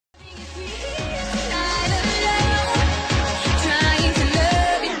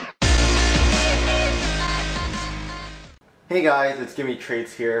Hey guys, it's Gimme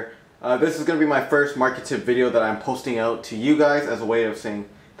Trades here. This is going to be my first market tip video that I'm posting out to you guys as a way of saying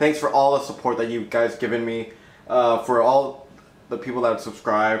thanks for all the support that you guys given me, for all the people that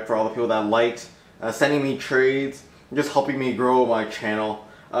subscribed, for all the people that liked, sending me trades, just helping me grow my channel.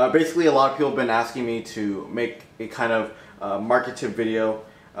 Basically, a lot of people have been asking me to make a kind of market tip video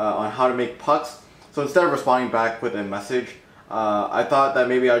on how to make pucks. So instead of responding back with a message, I thought that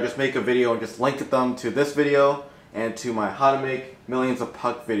maybe I'd just make a video and just link them to this video and to my how to make millions of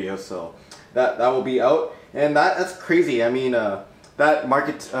puck videos. So that will be out, and that's crazy. I mean, that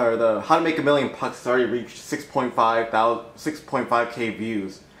market or the how to make a million pucks has already reached 6.5k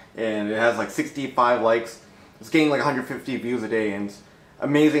views, and it has like 65 likes. It's getting like 150 views a day, and it's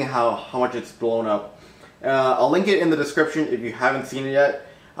amazing how much it's blown up. I'll link it in the description if you haven't seen it yet.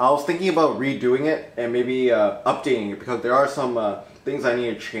 I was thinking about redoing it and maybe updating it because there are some things I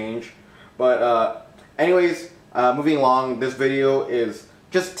need to change. But anyways, moving along, this video is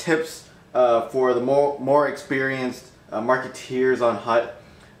just tips for the more experienced marketeers on HUT.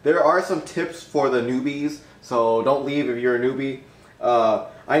 There are some tips for the newbies, so don't leave if you're a newbie.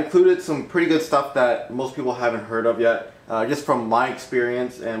 I included some pretty good stuff that most people haven't heard of yet, just from my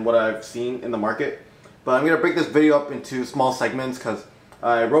experience and what I've seen in the market. But I'm going to break this video up into small segments because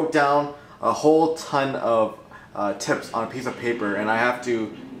I wrote down a whole ton of tips on a piece of paper, and I have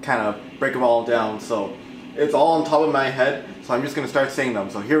to kind of break them all down. So it's all on top of my head, so I'm just going to start saying them.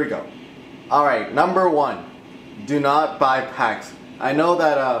 So here we go. Alright, number one, do not buy packs. I know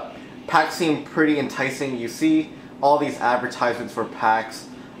that packs seem pretty enticing. You see all these advertisements for packs.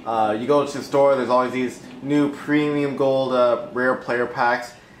 You go to the store, there's always these new premium gold rare player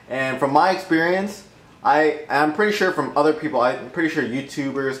packs. And from my experience, I'm pretty sure from other people, I'm pretty sure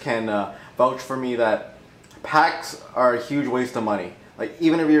YouTubers can vouch for me that packs are a huge waste of money. Like,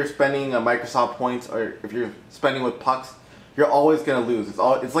 even if you're spending Microsoft points or if you're spending with pucks, you're always gonna lose.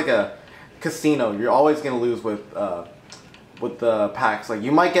 It's like a casino. You're always gonna lose with the packs. Like,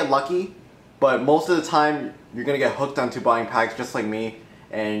 you might get lucky, but most of the time you're gonna get hooked onto buying packs just like me,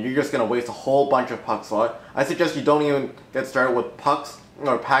 and you're just gonna waste a whole bunch of pucks. So I suggest you don't even get started with pucks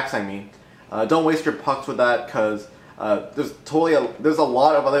or packs. I mean, don't waste your pucks with that because there's a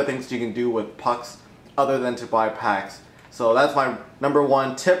lot of other things you can do with pucks other than to buy packs. So that's my number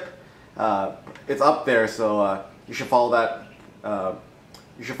one tip. It's up there, so you should follow that.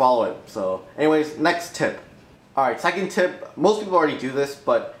 You should follow it. So anyways, next tip. Alright, second tip. Most people already do this,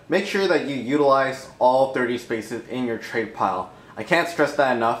 but make sure that you utilize all 30 spaces in your trade pile. I can't stress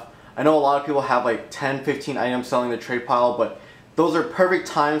that enough. I know a lot of people have like 10, 15 items selling the trade pile, but those are perfect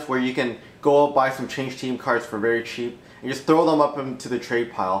times where you can go out, buy some change team cards for very cheap and just throw them up into the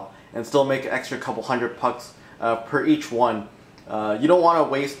trade pile and still make an extra couple hundred pucks per each one. You don't want to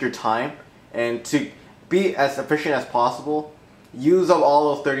waste your time, and to be as efficient as possible, use up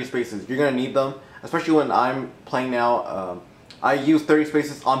all those 30 spaces. You're going to need them, especially when I'm playing now. I use 30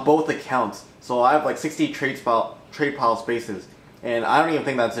 spaces on both accounts, so I have like 60 trade pile spaces, and I don't even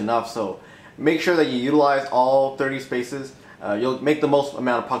think that's enough. So make sure that you utilize all 30 spaces. You'll make the most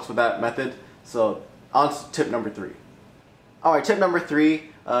amount of pucks with that method. So on to tip number three. Alright, tip number three,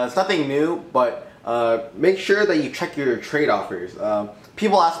 it's nothing new, but make sure that you check your trade offers.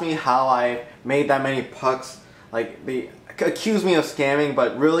 People ask me how I made that many pucks. Like, they accuse me of scamming,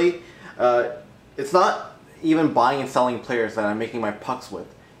 but really, it's not even buying and selling players that I'm making my pucks with.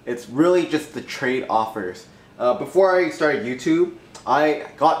 It's really just the trade offers. Before I started YouTube, I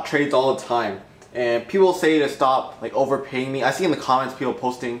got trades all the time, and people say to stop like overpaying me. I see in the comments people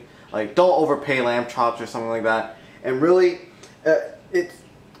posting like, don't overpay lamb chops or something like that. And really,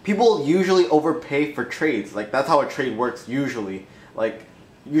 people usually overpay for trades. Like, that's how a trade works usually. Like,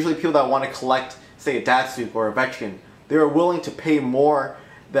 usually people that want to collect, say, a Datsuk or a Ovechkin, they are willing to pay more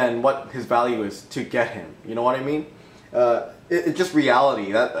than what his value is to get him. You know what I mean? It's just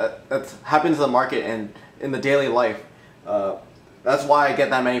reality. That happens in the market and in the daily life. That's why I get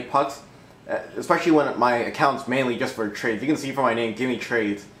that many pucks, especially when my account's mainly just for trades. You can see from my name, Gimme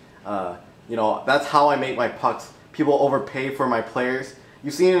Trades. You know, that's how I make my pucks. People overpay for my players.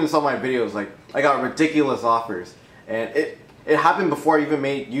 You've seen it in some of my videos. Like, I got ridiculous offers, and it happened before I even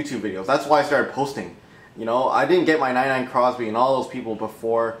made YouTube videos. That's why I started posting. You know, I didn't get my 99 Crosby and all those people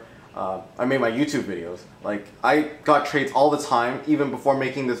before I made my YouTube videos. Like, I got trades all the time, even before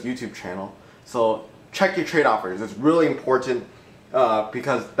making this YouTube channel. So check your trade offers. It's really important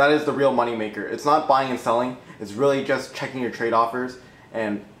because that is the real money maker. It's not buying and selling. It's really just checking your trade offers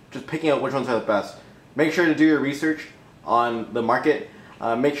and just picking out which ones are the best. Make sure to do your research on the market.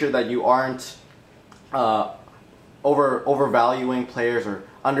 Make sure that you aren't overvaluing players or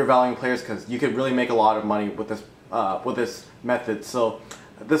undervaluing players, because you could really make a lot of money with this with this method. So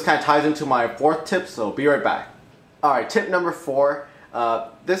this kind of ties into my fourth tip, so be right back. Alright, tip number 4.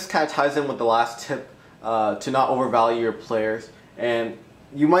 This kind of ties in with the last tip, to not overvalue your players. And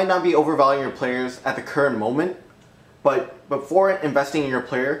you might not be overvaluing your players at the current moment, but before investing in your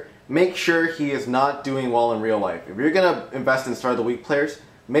player, make sure he is not doing well in real life. If you're going to invest in start of the week players,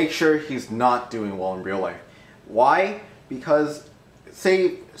 make sure he's not doing well in real life. Why? Because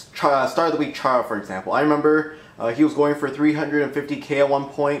say start of the week Chara, for example. I remember he was going for 350k at one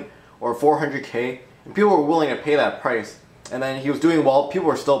point, or 400k, and people were willing to pay that price. And then he was doing well. People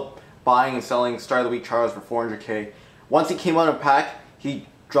were still buying and selling start of the week Charas for 400k. Once he came out of pack, he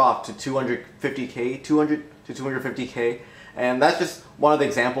dropped to 250k, 200 to 250k, and that's just one of the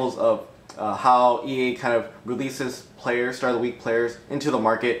examples of how EA kind of releases players, start of the week players, into the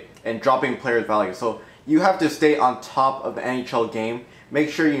market and dropping players' value. So you have to stay on top of the NHL game. Make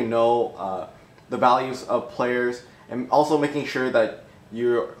sure you know the values of players, and also making sure that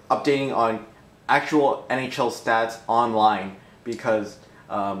you're updating on actual NHL stats online, because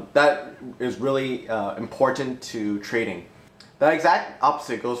that is really important to trading. The exact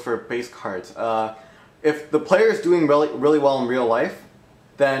opposite goes for base cards. If the player is doing really well in real life,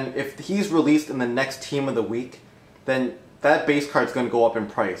 then if he's released in the next team of the week, then that base card is going to go up in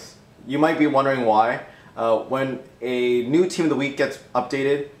price. You might be wondering why. When a new team of the week gets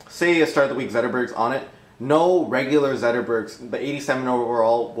updated, say a start of the week Zetterberg's on it, no regular Zetterbergs, the 87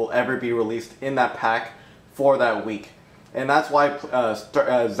 overall, will ever be released in that pack for that week. And that's why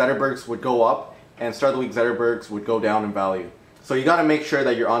Zetterbergs would go up and start of the week Zetterbergs would go down in value. So you got to make sure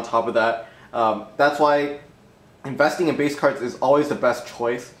that you're on top of that. That's why investing in base cards is always the best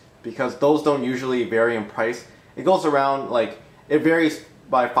choice, because those don't usually vary in price. It goes around, like, it varies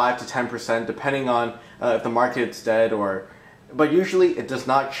by 5 to 10% depending on if the market's dead, but usually it does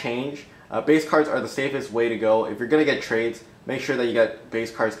not change. Base cards are the safest way to go. If you're going to get trades, make sure that you get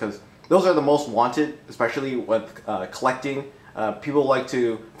base cards, because those are the most wanted, especially with collecting. People like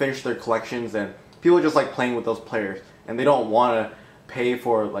to finish their collections, and people just like playing with those players, and they don't want to pay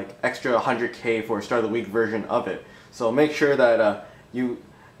for like extra 100k for a start of the week version of it. So make sure that you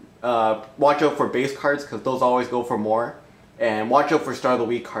watch out for base cards, because those always go for more, and watch out for start of the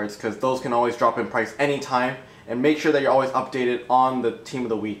week cards, because those can always drop in price anytime, and make sure that you're always updated on the team of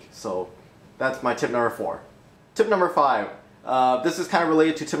the week. So that's my tip number 4. Tip number 5. This is kind of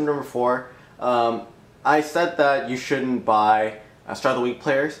related to tip number 4. I said that you shouldn't buy start of the week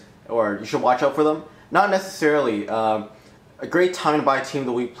players, or you should watch out for them. Not necessarily. A great time to buy team of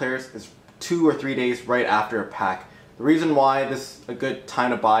the week players is 2 or 3 days right after a pack. The reason why this is a good time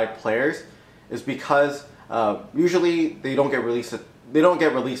to buy players is because usually they don't get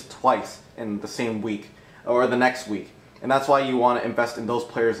released twice in the same week or the next week, and that's why you want to invest in those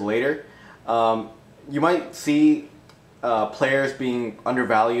players later. You might see players being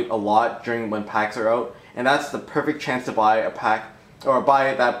undervalued a lot when packs are out, and that's the perfect chance to buy a pack or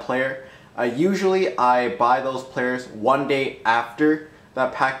buy that player. Usually I buy those players 1 day after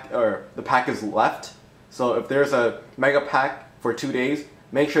that pack, or the pack is left. So if there's a mega pack for 2 days,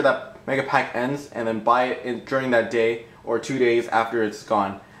 make sure that mega pack ends and then buy it during that day or 2 days after it's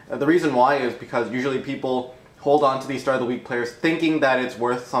gone. The reason why is because usually people hold on to these start of the week players thinking that it's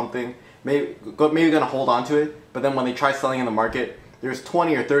worth something, maybe gonna hold on to it, but then when they try selling in the market, there's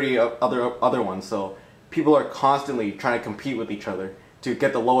 20 or 30 other ones. So people are constantly trying to compete with each other to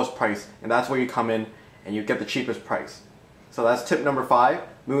get the lowest price, and that's where you come in and you get the cheapest price. So that's tip number 5.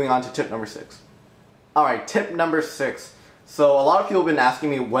 Moving on to tip number 6. Alright, tip number 6. So a lot of people have been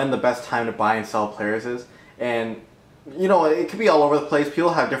asking me when the best time to buy and sell players is, and you know, it could be all over the place.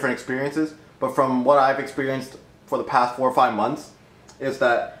 People have different experiences, but from what I've experienced for the past 4 or 5 months is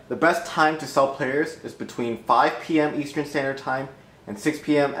that the best time to sell players is between 5 p.m. Eastern Standard Time and 6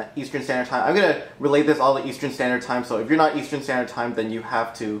 p.m. Eastern Standard Time. I'm going to relate this all to Eastern Standard Time, so if you're not Eastern Standard Time, then you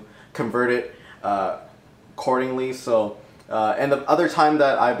have to convert it accordingly. So, and the other time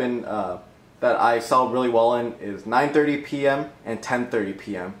that that I sell really well in is 9:30 p.m. and 10:30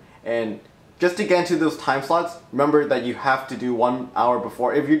 p.m. And just to get into those time slots, remember that you have to do 1 hour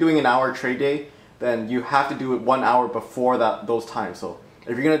before. If you're doing an hour trade day, then you have to do it 1 hour before those times. So if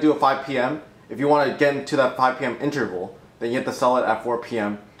you're going to do a 5 p.m., if you want to get into that 5 p.m. interval, then you have to sell it at 4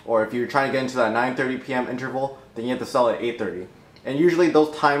 p.m. Or if you're trying to get into that 9:30 p.m. interval, then you have to sell it at 8:30. And usually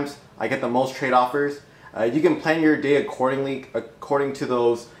those times I get the most trade offers. You can plan your day accordingly, according to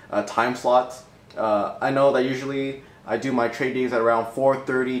those time slots. I know that usually I do my trade days at around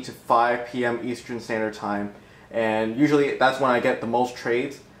 4:30 to 5 p.m. Eastern Standard Time, and usually that's when I get the most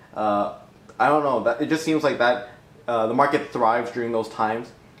trades. I don't know, it just seems like that the market thrives during those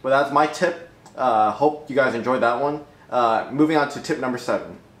times. But that's my tip. Hope you guys enjoyed that one. Moving on to tip number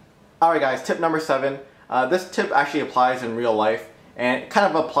 7. Alright guys, tip number 7. This tip actually applies in real life, and it kind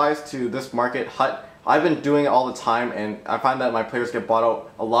of applies to this market, HUT. I've been doing it all the time, and I find that my players get bought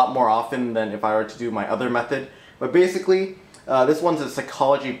out a lot more often than if I were to do my other method. But basically, this one's a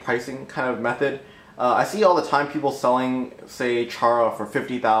psychology pricing kind of method. I see all the time people selling, say, Chara for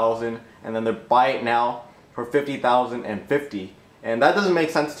 50,000, and then they buy it now for 50,000 and 50. And that doesn't make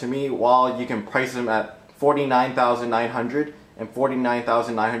sense to me, while you can price them at 49,900 and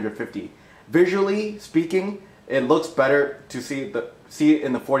 49,950. Visually speaking, it looks better to see it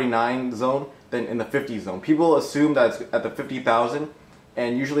in the 49 zone than in the 50 zone. People assume that it's at the 50,000,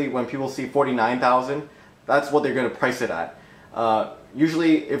 and usually when people see 49,000, that's what they're going to price it at.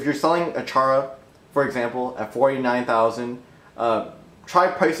 Usually, if you're selling a Chara, for example, at 49,000, try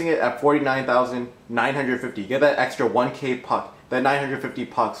pricing it at 49,950. Get that extra 1K puck, that 950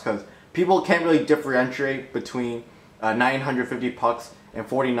 pucks, because people can't really differentiate between 950 pucks and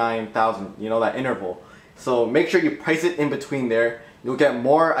 49,000, you know, that interval. So make sure you price it in between there. You'll get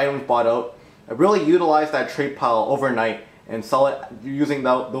more items bought out. Really utilize that trade pile overnight and sell it using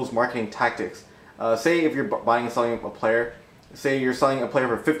those marketing tactics. Say if you're buying and selling a player, say you're selling a player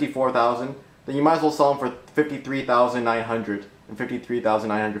for 54,000, then you might as well sell them for 53,900 and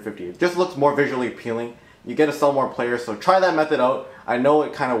 53,950. It just looks more visually appealing. You get to sell more players, so try that method out. I know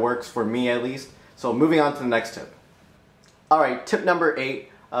it kind of works for me at least. So moving on to the next tip. Alright, tip number 8.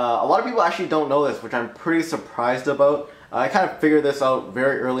 A lot of people actually don't know this, which I'm pretty surprised about. I kind of figured this out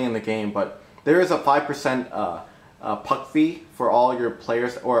very early in the game, but there is a 5% puck fee for all your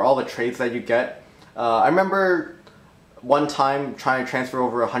players, or all the trades that you get. I remember one time trying to transfer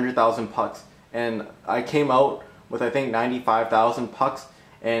over 100,000 pucks, and I came out with I think 95,000 pucks,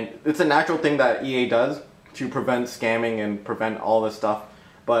 and it's a natural thing that EA does to prevent scamming and prevent all this stuff.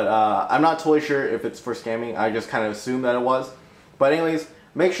 But I'm not totally sure if it's for scamming. I just kind of assumed that it was. But anyways,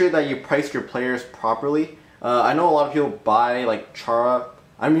 make sure that you price your players properly. I know a lot of people buy like Chara.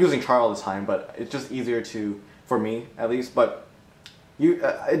 I'm using Chara all the time, but it's just easier for me at least. But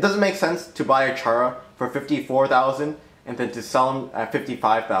it doesn't make sense to buy a Chara for 54,000 and then to sell them at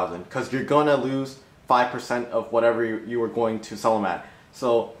 55,000, because you're gonna lose 5% of whatever you were going to sell them at.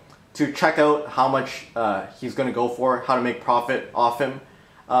 So to check out how much he's gonna go for, how to make profit off him,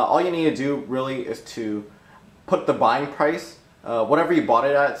 all you need to do really is to put the buying price, whatever you bought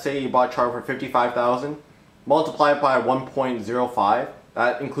it at. Say you bought Chara for 55,000, multiply it by 1.05.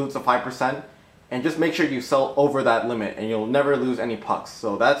 That includes the 5%, and just make sure you sell over that limit, and you'll never lose any pucks.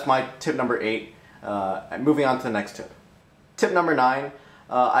 So that's my tip number 8. Moving on to the next tip. Tip number 9.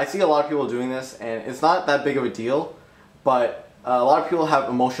 I see a lot of people doing this, and it's not that big of a deal, but a lot of people have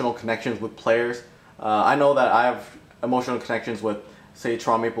emotional connections with players. I know that I have emotional connections with, say,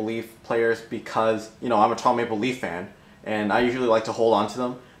 Toronto Maple Leaf players because, you know, I'm a Toronto Maple Leaf fan, and I usually like to hold on to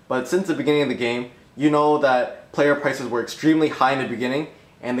them. But since the beginning of the game, you know that player prices were extremely high in the beginning,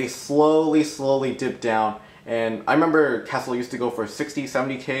 and they slowly dipped down. And I remember Kessel used to go for 60,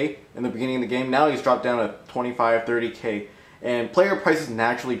 70K in the beginning of the game. Now he's dropped down to 25, 30K. And player prices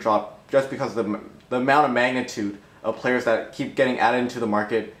naturally drop just because of the amount of magnitude of players that keep getting added into the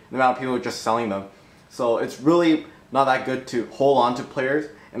market, the amount of people just selling them. So it's really not that good to hold on to players,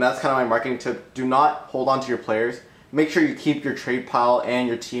 and that's kind of my marketing tip. Do not hold on to your players. Make sure you keep your trade pile and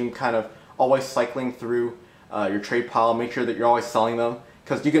your team kind of always cycling through your trade pile. Make sure that you're always selling them,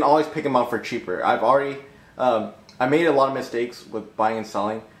 because you can always pick them up for cheaper. I made a lot of mistakes with buying and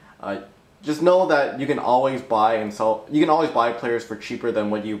selling. Just know that you can always buy and sell. You can always buy players for cheaper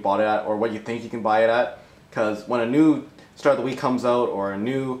than what you bought it at or what you think you can buy it at. Because when a new start of the week comes out or a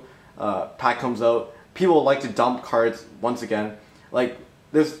new pack comes out, people like to dump cards once again. Like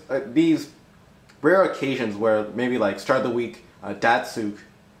there's these rare occasions where maybe like start of the week Datsuk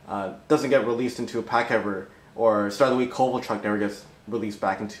doesn't get released into a pack ever, or start of the week Kovalchuk never gets released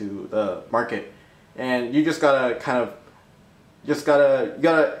back into the market, and you just gotta you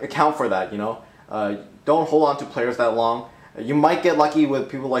gotta account for that, you know. Don't hold on to players that long. You might get lucky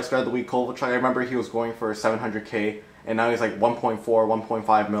with people like start of the week Kovalchuk. I remember he was going for 700K, and now he's like 1.4,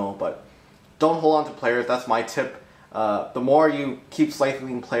 1.5 mil. But don't hold on to players. That's my tip. The more you keep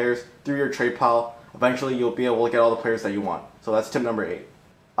cycling players through your trade pile, eventually you'll be able to get all the players that you want. So that's tip number 8.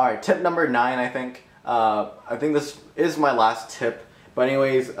 All right, tip number 9. I think this is my last tip. But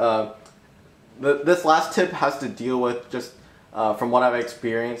anyways, this last tip has to deal with just from what I've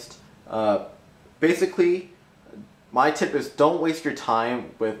experienced. Basically, my tip is don't waste your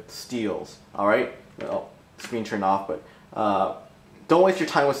time with steals. All right, screen turned off, but don't waste your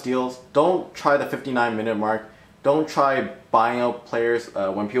time with steals. Don't try the 59-minute mark. don't try buying out players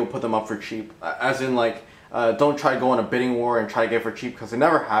when people put them up for cheap. As in, like, don't try to go on a bidding war and try to get for cheap, because it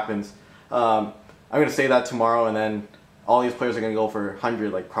never happens. I'm going to say that tomorrow, and then all these players are going to go for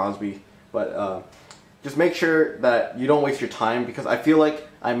 100 like Crosby. But just make sure that you don't waste your time, because I feel like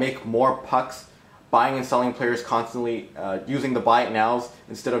I make more pucks buying and selling players constantly, using the buy it nows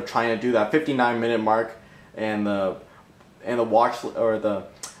instead of trying to do that 59-minute mark and the watch or the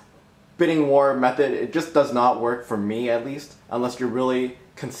bidding war method. It just does not work for me, at least, unless you're really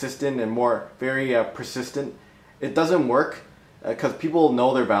consistent and very persistent. It doesn't work because people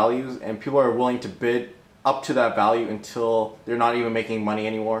know their values and people are willing to bid up to that value until they're not even making money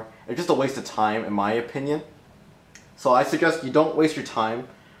anymore. It's just a waste of time, in my opinion. So I suggest you don't waste your time.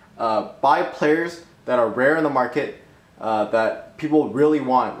 Buy players that are rare in the market, that people really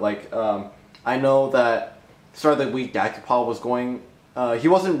want. Like, I know that start of the week, Yakupov was going. He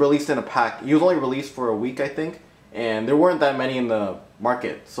wasn't released in a pack. He was only released for a week, I think, and there weren't that many in the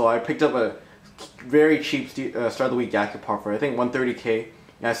market. So I picked up a very cheap start of the week Yakupov for I think 130K,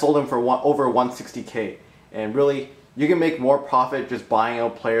 and I sold him for over 160K. And really, you can make more profit just buying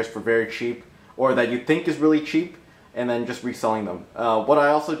out players for very cheap, or that you think is really cheap, and then just reselling them. What I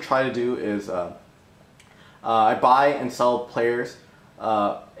also try to do is I buy and sell players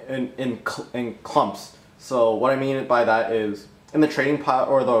in clumps. So what I mean by that is, in the trading pile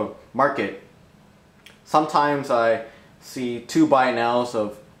or the market, sometimes I see 2 buy nows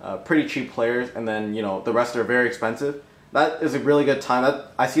of pretty cheap players, and then the rest are very expensive. That is a really good time.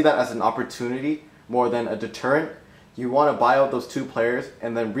 I see that as an opportunity more than a deterrent. You want to buy out those 2 players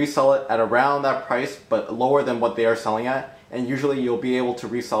and then resell it at around that price, but lower than what they are selling at. And usually you'll be able to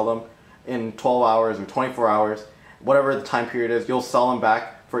resell them in 12 hours or 24 hours, whatever the time period is. You'll sell them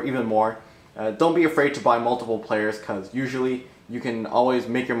back for even more. Don't be afraid to buy multiple players, because usually you can always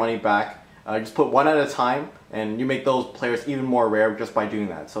make your money back. Just put one at a time, and you make those players even more rare just by doing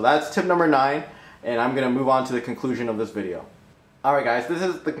that. So that's tip number 9, and I'm going to move on to the conclusion of this video. Alright guys, this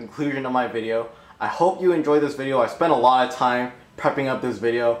is the conclusion of my video. I hope you enjoyed this video. I spent a lot of time prepping up this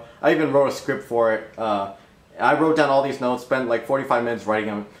video. I even wrote a script for it. I wrote down all these notes, spent like 45 minutes writing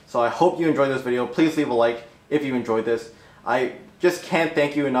them. So I hope you enjoyed this video. Please leave a like if you enjoyed this. I just can't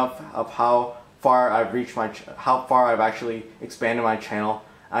thank you enough of how far I've reached how far I've actually expanded my channel.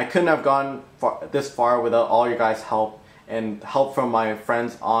 I couldn't have gone this far without all your guys' help, and help from my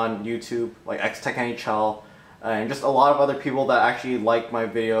friends on YouTube, like XTechNHL, and just a lot of other people that actually like my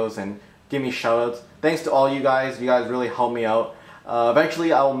videos and give me shoutouts. Thanks to all you guys. You guys really help me out.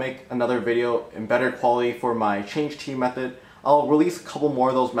 Eventually I will make another video in better quality for my change team method. I'll release a couple more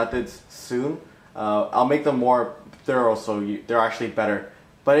of those methods soon. I'll make them more thorough so they're actually better.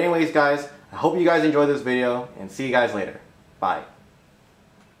 But anyways guys, I hope you guys enjoyed this video, and see you guys later. Bye.